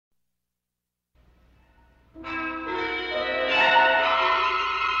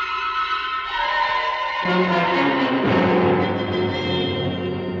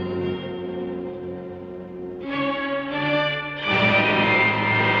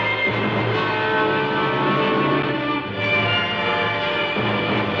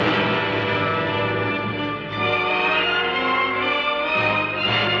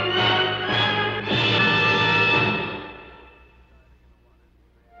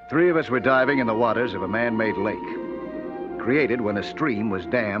Three of us were diving in the waters of a man-made lake, created when a stream was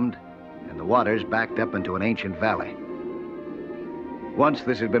dammed and the waters backed up into an ancient valley. Once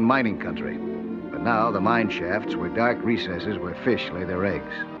this had been mining country, but now the mine shafts were dark recesses where fish lay their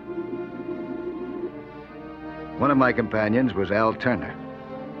eggs. One of my companions was Al Turner.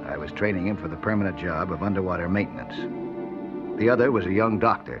 I was training him for the permanent job of underwater maintenance. The other was a young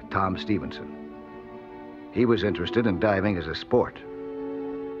doctor, Tom Stevenson. He was interested in diving as a sport.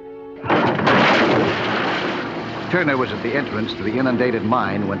 Turner was at the entrance to the inundated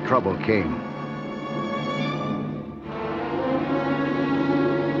mine when trouble came.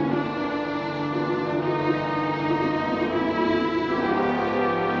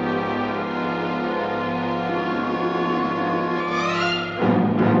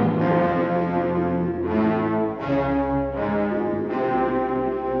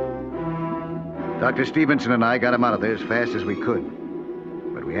 Dr. Stevenson and I got him out of there as fast as we could.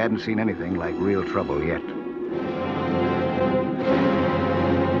 But we hadn't seen anything like real trouble yet.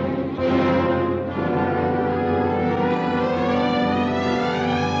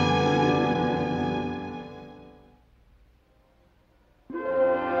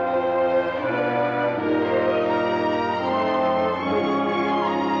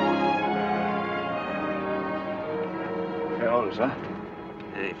 Hello, sir.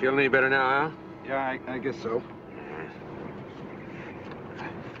 Hey, feeling any better now, Al? Yeah, I guess so.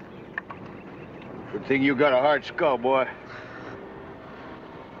 Good thing you got a hard skull, boy.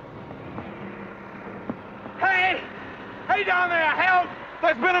 Hey! Hey down there, help!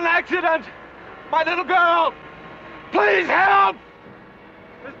 There's been an accident! My little girl! Please help!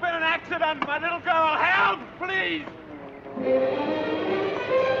 There's been an accident! My little girl, help! Please!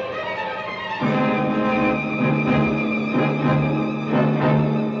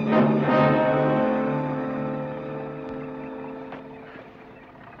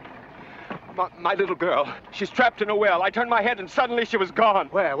 My little girl. She's trapped in a well. I turned my head and suddenly she was gone.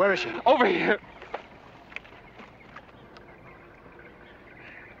 Where? Where is she? Over here.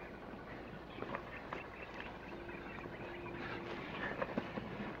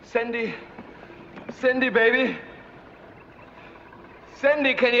 Cindy. Cindy, baby.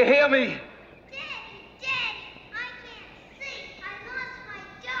 Cindy, can you hear me? Dad, I can't see. I lost my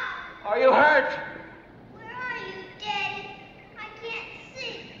job. Are you hurt? Where are you, Dad? I can't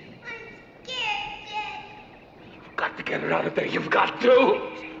see. I'm scared, Dad. You've got to get her out of there. You've got to.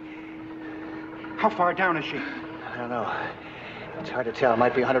 How far down is she? I don't know. It's hard to tell. It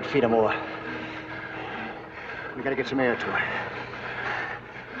might be 100 feet or more. We gotta get some air to her.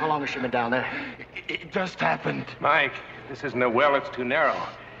 How long has she been down there? It just happened. Mike, this isn't a well, it's too narrow.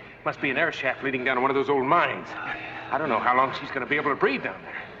 Must be an air shaft leading down to one of those old mines. I don't know how long she's going to be able to breathe down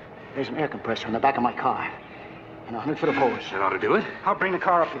there. There's an air compressor in the back of my car. And 100 foot of hose. That ought to do it. I'll bring the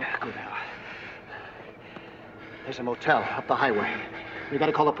car up here. Good now. There's a motel up the highway. We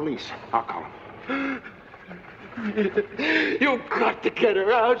gotta call the police. I'll call him. You've got to get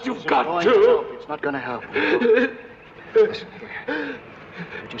her out. You've It's got going to. help. It's not gonna help. Listen, here.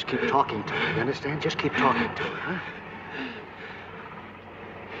 You just keep talking to her, you understand? Just keep talking to her, huh?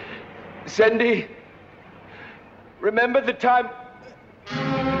 Cindy, remember the time...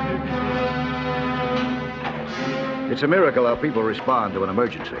 It's a miracle how people respond to an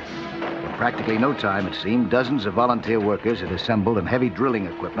emergency. In practically no time, it seemed, dozens of volunteer workers had assembled and heavy drilling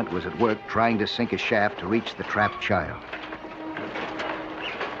equipment was at work trying to sink a shaft to reach the trapped child.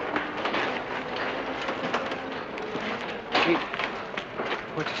 Chief,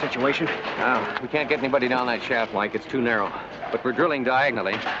 what's the situation? We can't get anybody down that shaft, Mike. It's too narrow. But we're drilling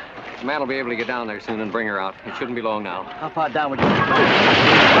diagonally. The man will be able to get down there soon and bring her out. It shouldn't be long now. How far down would you...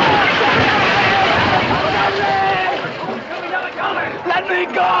 Let me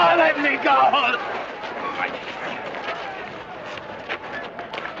go! Let me go!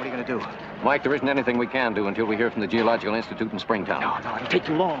 What are you gonna do? Mike, there isn't anything we can do until we hear from the Geological Institute in Springtown. No, it'll take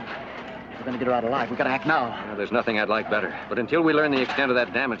too long. If we're gonna get her out alive, we gotta act now. Well, there's nothing I'd like better. But until we learn the extent of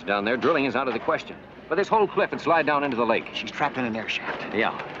that damage down there, drilling is out of the question. But this whole cliff would slide down into the lake. She's trapped in an air shaft.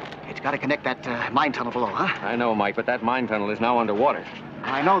 Yeah. It's gotta connect that mine tunnel below, huh? I know, Mike, but that mine tunnel is now underwater.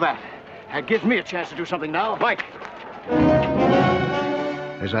 I know that. That gives me a chance to do something now. Mike!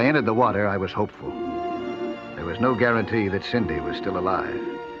 As I entered the water, I was hopeful. There was no guarantee that Cindy was still alive.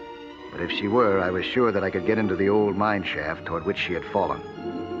 But if she were, I was sure that I could get into the old mine shaft toward which she had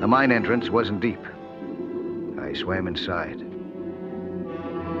fallen. The mine entrance wasn't deep. I swam inside.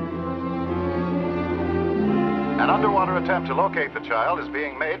 An underwater attempt to locate the child is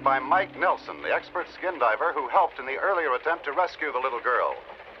being made by Mike Nelson, the expert skin diver who helped in the earlier attempt to rescue the little girl.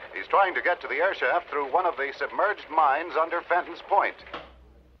 He's trying to get to the air shaft through one of the submerged mines under Fenton's Point.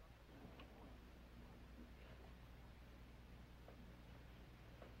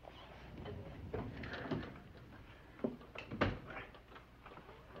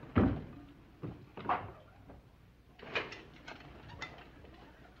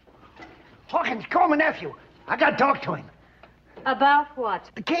 Hawkins, call my nephew. I gotta talk to him. About what?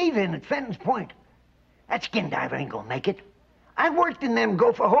 The cave-in at Fenton's Point. That skin diver ain't gonna make it. I worked in them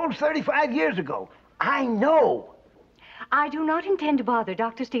gopher holes 35 years ago. I know. I do not intend to bother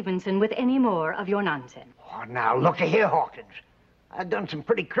Dr. Stevenson with any more of your nonsense. Oh, now, looky here, Hawkins. I've done some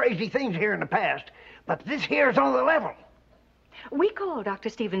pretty crazy things here in the past, but this here's on the level. We called Dr.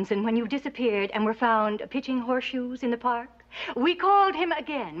 Stevenson when you disappeared and were found pitching horseshoes in the park. We called him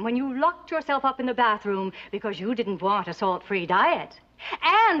again when you locked yourself up in the bathroom because you didn't want a salt-free diet.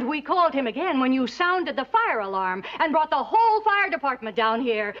 And we called him again when you sounded the fire alarm and brought the whole fire department down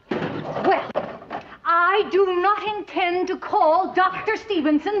here. Well, I do not intend to call Dr.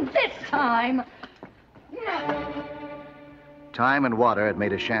 Stevenson this time. Time and water had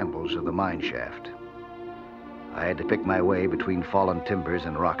made a shambles of the mine shaft. I had to pick my way between fallen timbers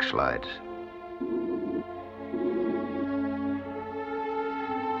and rock slides.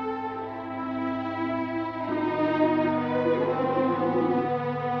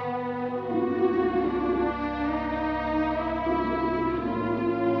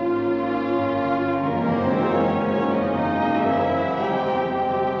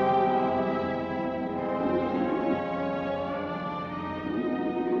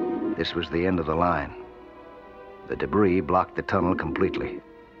 This was the end of the line. The debris blocked the tunnel completely.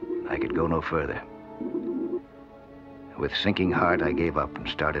 I could go no further. With sinking heart, I gave up and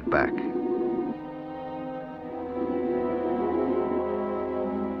started back.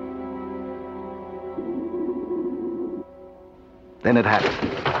 Then it happened.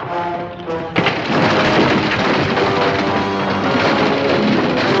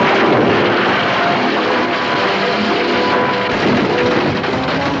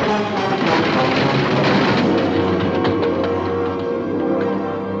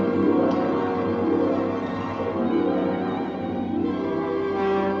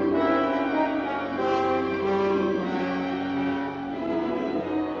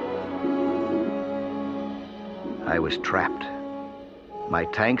 I was trapped. My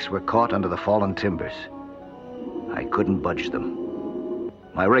tanks were caught under the fallen timbers. I couldn't budge them.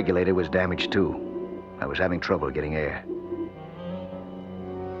 My regulator was damaged too. I was having trouble getting air.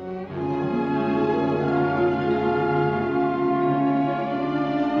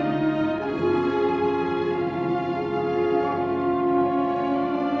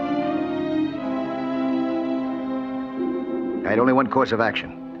 I had only one course of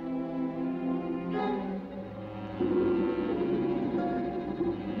action.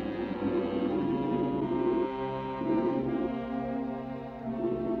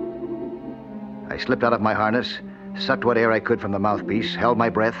 I slipped out of my harness, sucked what air I could from the mouthpiece, held my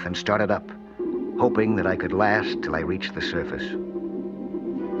breath, and started up, hoping that I could last till I reached the surface.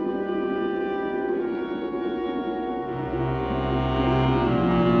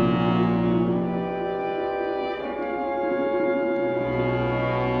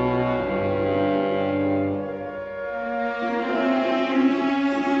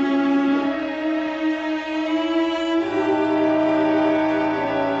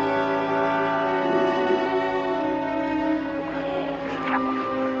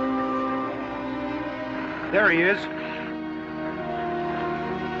 There he is.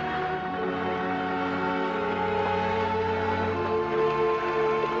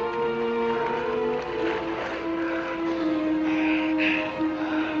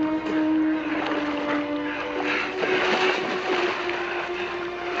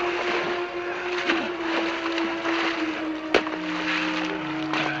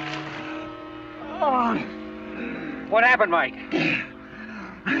 What happened, Mike?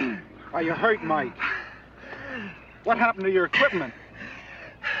 Are you hurt, Mike? What happened to your equipment?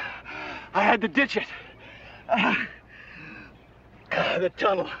 I had to ditch it. The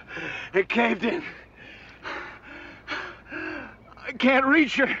tunnel, it caved in. I can't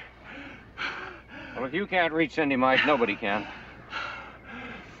reach her. Well, if you can't reach Cindy, Mike, nobody can.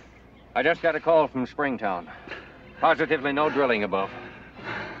 I just got a call from Springtown. Positively no drilling above.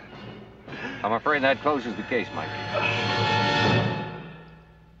 I'm afraid that closes the case, Mike.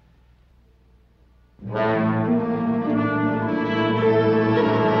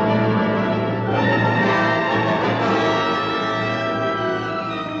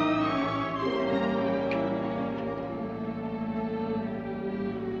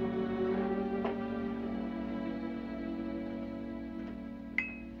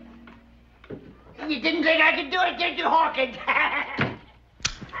 You didn't think I could do it, did you, Hawkins?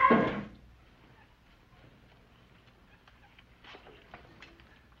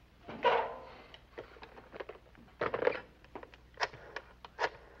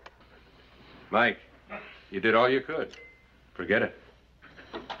 Mike, you did all you could. Forget it.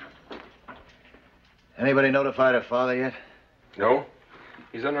 Anybody notified her father yet? No?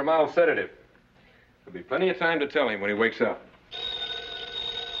 He's under a mild sedative. There'll be plenty of time to tell him when he wakes up.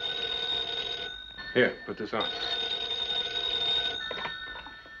 Here, put this on.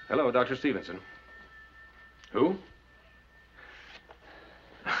 Hello, Dr. Stevenson. Who?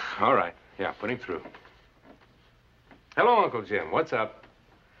 All right. Yeah, put him through. Hello, Uncle Jim. What's up?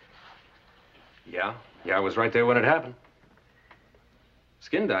 Yeah, I was right there when it happened.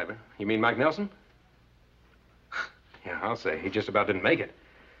 Skin diver? You mean Mike Nelson? Yeah, I'll say. He just about didn't make it.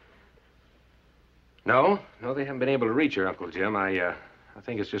 No, they haven't been able to reach her, Uncle Jim. I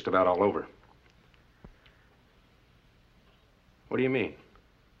think it's just about all over. What do you mean?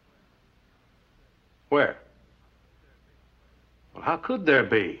 Where? Well, how could there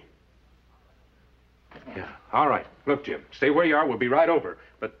be? Yeah, all right. Look, Jim, stay where you are. We'll be right over.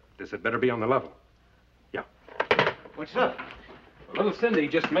 But this had better be on the level. Yeah. What's up? Well, little Cindy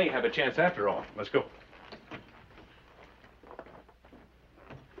just may have a chance after all. Let's go.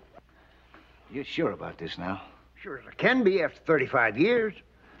 You sure about this now? Sure as I can be after 35 years.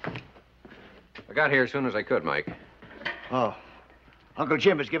 I got here as soon as I could, Mike. Oh, Uncle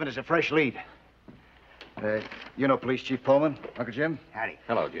Jim has given us a fresh lead. You know Police Chief Pullman, Uncle Jim? Howdy.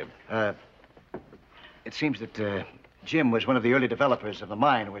 Hello, Jim. It seems that Jim was one of the early developers of the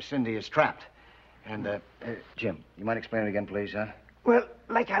mine where Cindy is trapped. And, Jim, you might explain it again, please, huh? Well,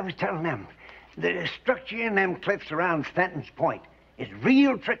 like I was telling them, the structure in them cliffs around Stanton's Point is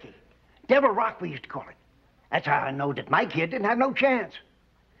real tricky. Devil Rock, we used to call it. That's how I know that Mike here didn't have no chance.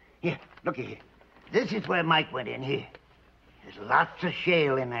 Here, looky here. This is where Mike went in here. There's lots of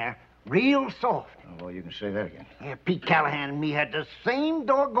shale in there, real soft. Oh, well, you can say that again. Yeah, Pete Callahan and me had the same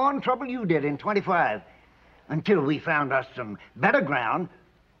doggone trouble you did in 25. Until we found us some better ground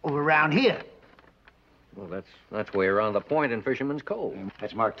over around here. Well, that's way around the point in Fisherman's Cove.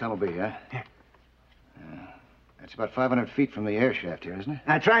 That's Mark Tunnelby, huh? Yeah. That's about 500 feet from the air shaft here, isn't it?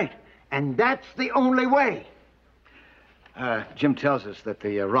 That's right. And that's the only way. Jim tells us that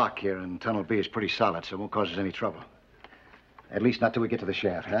the rock here in Tunnel B is pretty solid, so it won't cause us any trouble. At least not till we get to the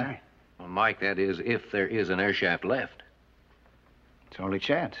shaft, huh? Right. Well, Mike, that is if there is an air shaft left. It's our only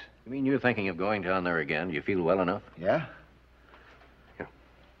chance. You mean you're thinking of going down there again? Do you feel well enough? Yeah?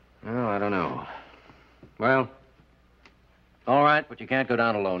 Well, I don't know. Well, all right, but you can't go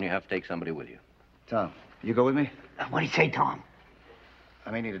down alone. You have to take somebody with you. Tom, you go with me? What do you say, Tom?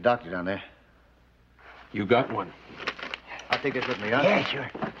 I may need a doctor down there. You got one. I'll take this with me, huh? Yeah,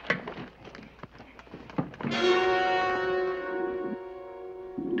 sure.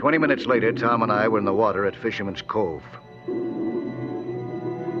 20 minutes later, Tom and I were in the water at Fisherman's Cove.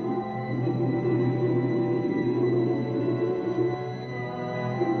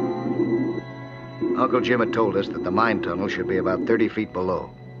 Uncle Jim had told us that the mine tunnel should be about 30 feet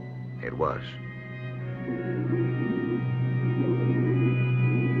below. It was.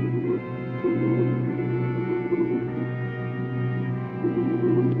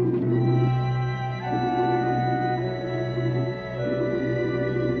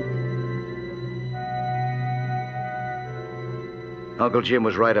 Uncle Jim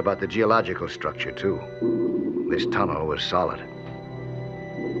was right about the geological structure, too. This tunnel was solid.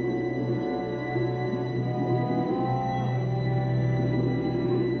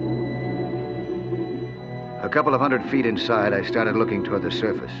 A couple of 100 feet inside, I started looking toward the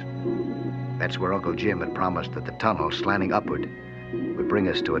surface. That's where Uncle Jim had promised that the tunnel, slanting upward, would bring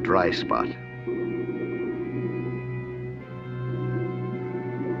us to a dry spot.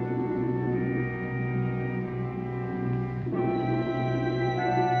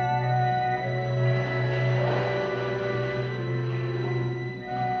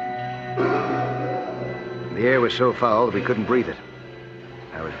 The air was so foul that we couldn't breathe it.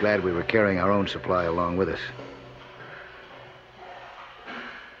 I was glad we were carrying our own supply along with us.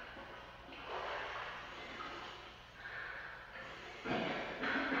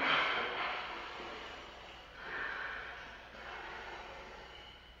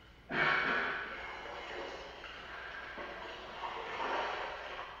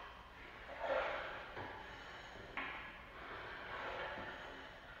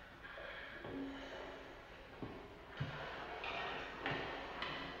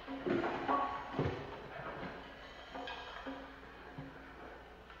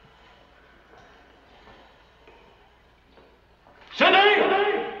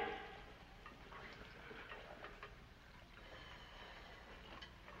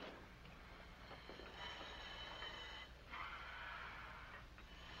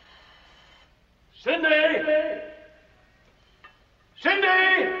 Cindy! Cindy!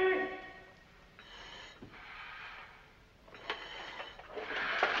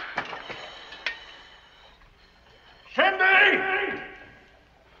 Cindy!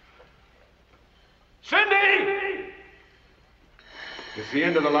 Cindy! It's the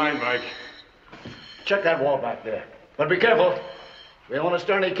end of the line, Mike. Check that wall back there. But be careful. We don't want to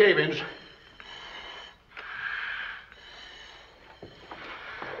start any cave-ins.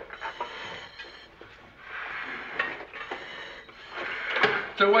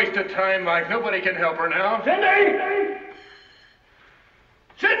 It's a waste of time, Mike. Nobody can help her now. Cindy!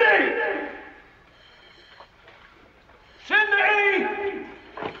 Cindy! Cindy!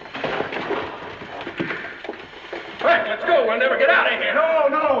 Mike, let's go. We'll never get out of here.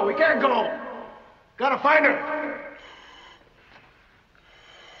 No, we can't go. Gotta find her.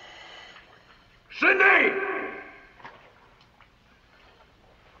 Cindy!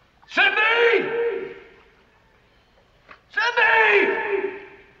 Cindy! Cindy!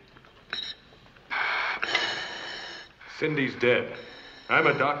 Cindy's dead. I'm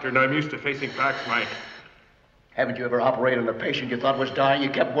a doctor, and I'm used to facing facts, Mike. Haven't you ever operated on a patient you thought was dying? You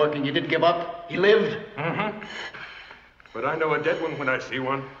kept working, you didn't give up? He lived? Mm-hmm. But I know a dead one when I see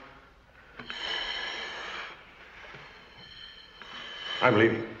one. I'm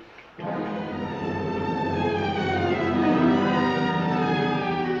leaving.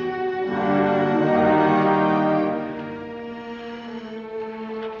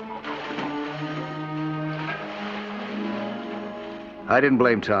 I didn't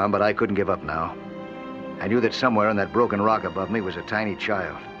blame Tom, but I couldn't give up now. I knew that somewhere in that broken rock above me was a tiny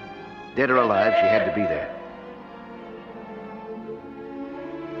child. Dead or alive, she had to be there.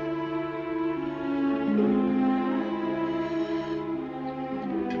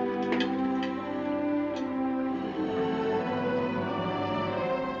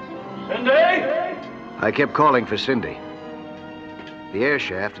 Cindy! I kept calling for Cindy. The air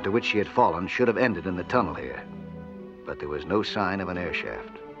shaft into which she had fallen should have ended in the tunnel here. But there was no sign of an air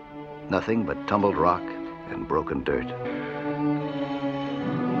shaft. Nothing but tumbled rock and broken dirt.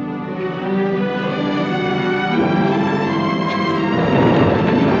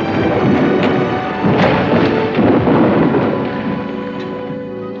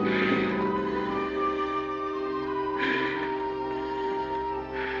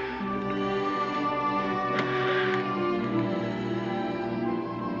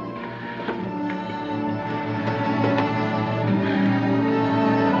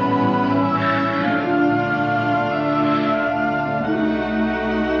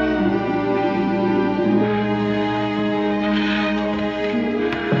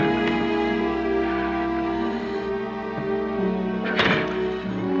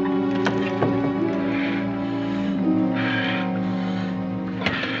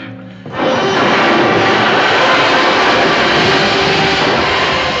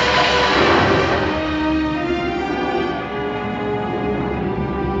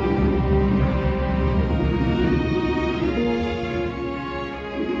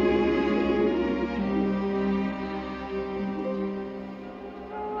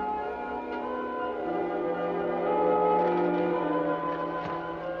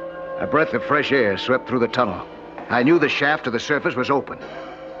 A breath of fresh air swept through the tunnel. I knew the shaft to the surface was open.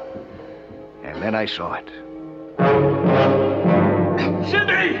 And then I saw it.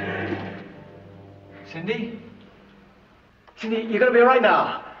 Cindy! Cindy? Cindy, you're gonna be all right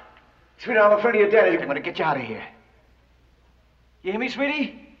now. Sweetie, I'm afraid of your dad. I'm gonna get you out of here. You hear me,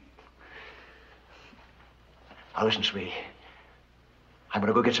 sweetie? Now listen, sweetie. I'm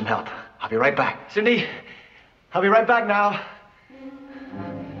gonna go get some help. I'll be right back. Cindy, I'll be right back now.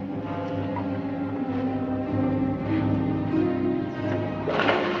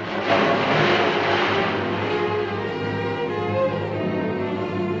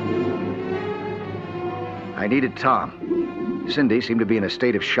 I needed Tom. Cindy seemed to be in a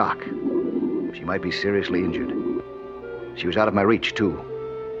state of shock. She might be seriously injured. She was out of my reach, too.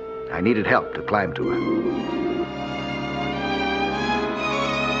 I needed help to climb to her.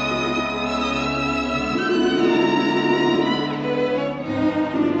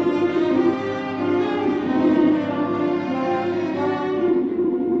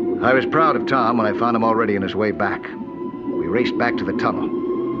 I was proud of Tom when I found him already on his way back. We raced back to the tunnel.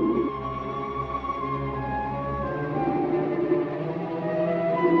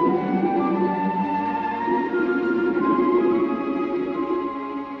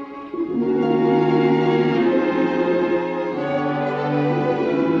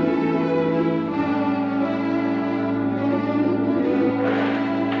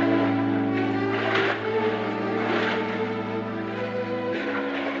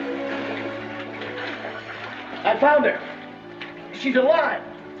 found her. She's alive.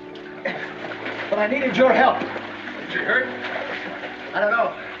 But I needed your help. Is she hurt? I don't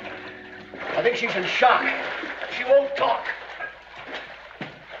know. I think she's in shock. She won't talk.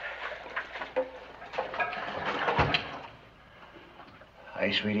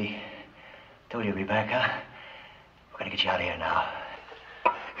 Hey, sweetie. Told you you'd be back, huh? We're gonna get you out of here now.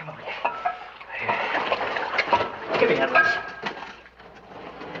 Come on. Here. Give me that list.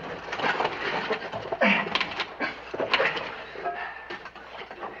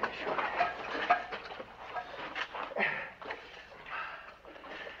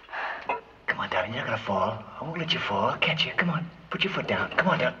 Come on, darling. You're not gonna fall. I won't let you fall. I'll catch you. Come on. Put your foot down. Come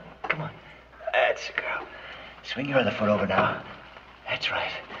on, darling. Come on. That's the girl. Swing your other foot over now. That's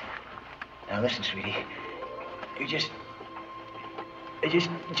right. Now listen, sweetie. You just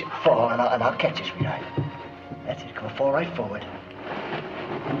fall, and I'll catch you, sweetheart. That's it. Come on, fall right forward.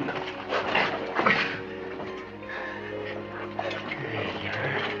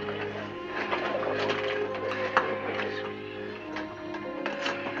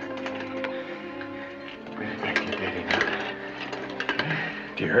 Bring it back to your baby now.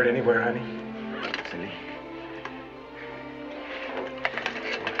 Do you hurt anywhere, honey? Cindy.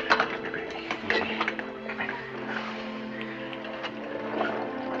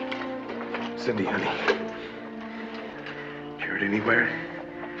 Cindy, honey. You hurt anywhere?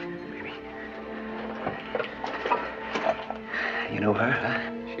 Baby. You know her, huh?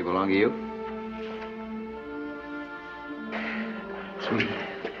 She belong to you? Sweetie,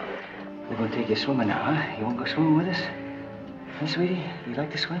 we're gonna take you swimming now, huh? You wanna go swimming with us? Huh, sweetie? You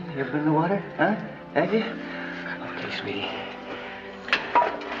like to swim? You ever been in the water? Huh? Have you? Okay, sweetie.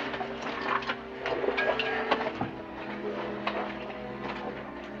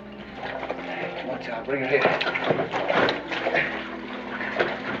 Come on, Tom, bring her here.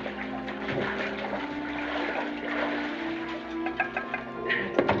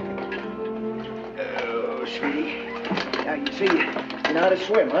 Oh, sweetie. Now, you see, you know how to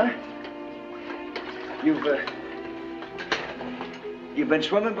swim, huh? You've been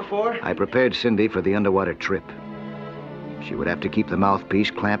swimming before? I prepared Cindy for the underwater trip. She would have to keep the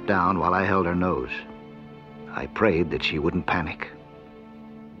mouthpiece clamped down while I held her nose. I prayed that she wouldn't panic.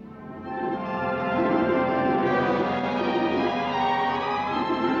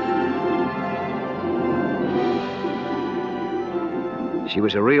 She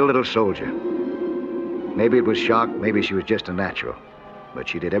was a real little soldier. Maybe it was shock, maybe she was just a natural. But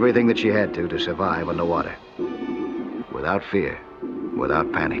she did everything that she had to survive underwater. Without fear,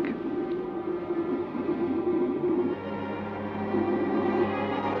 without panic.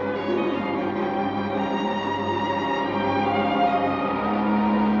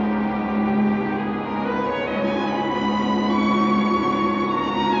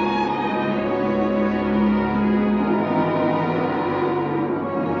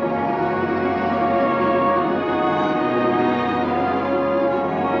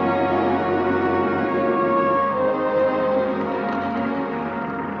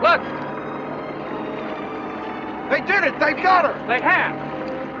 They did it! They got her! They have!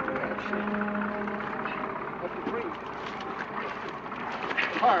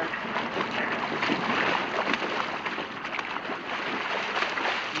 Hard.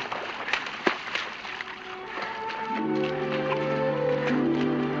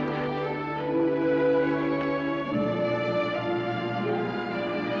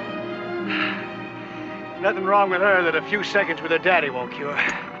 Nothing wrong with her that a few seconds with her daddy won't cure.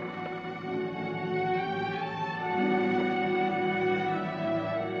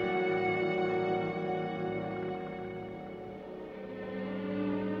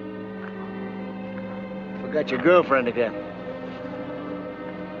 Forgot your girlfriend again.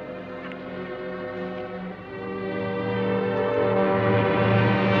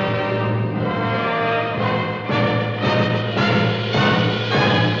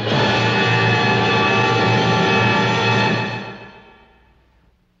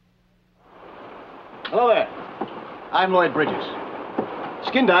 Hello there. I'm Lloyd Bridges.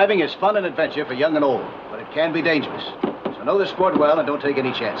 Skin diving is fun and adventure for young and old, but it can be dangerous. So know the sport well and don't take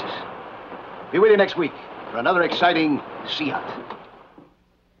any chances. Be with you next week for another exciting sea hunt.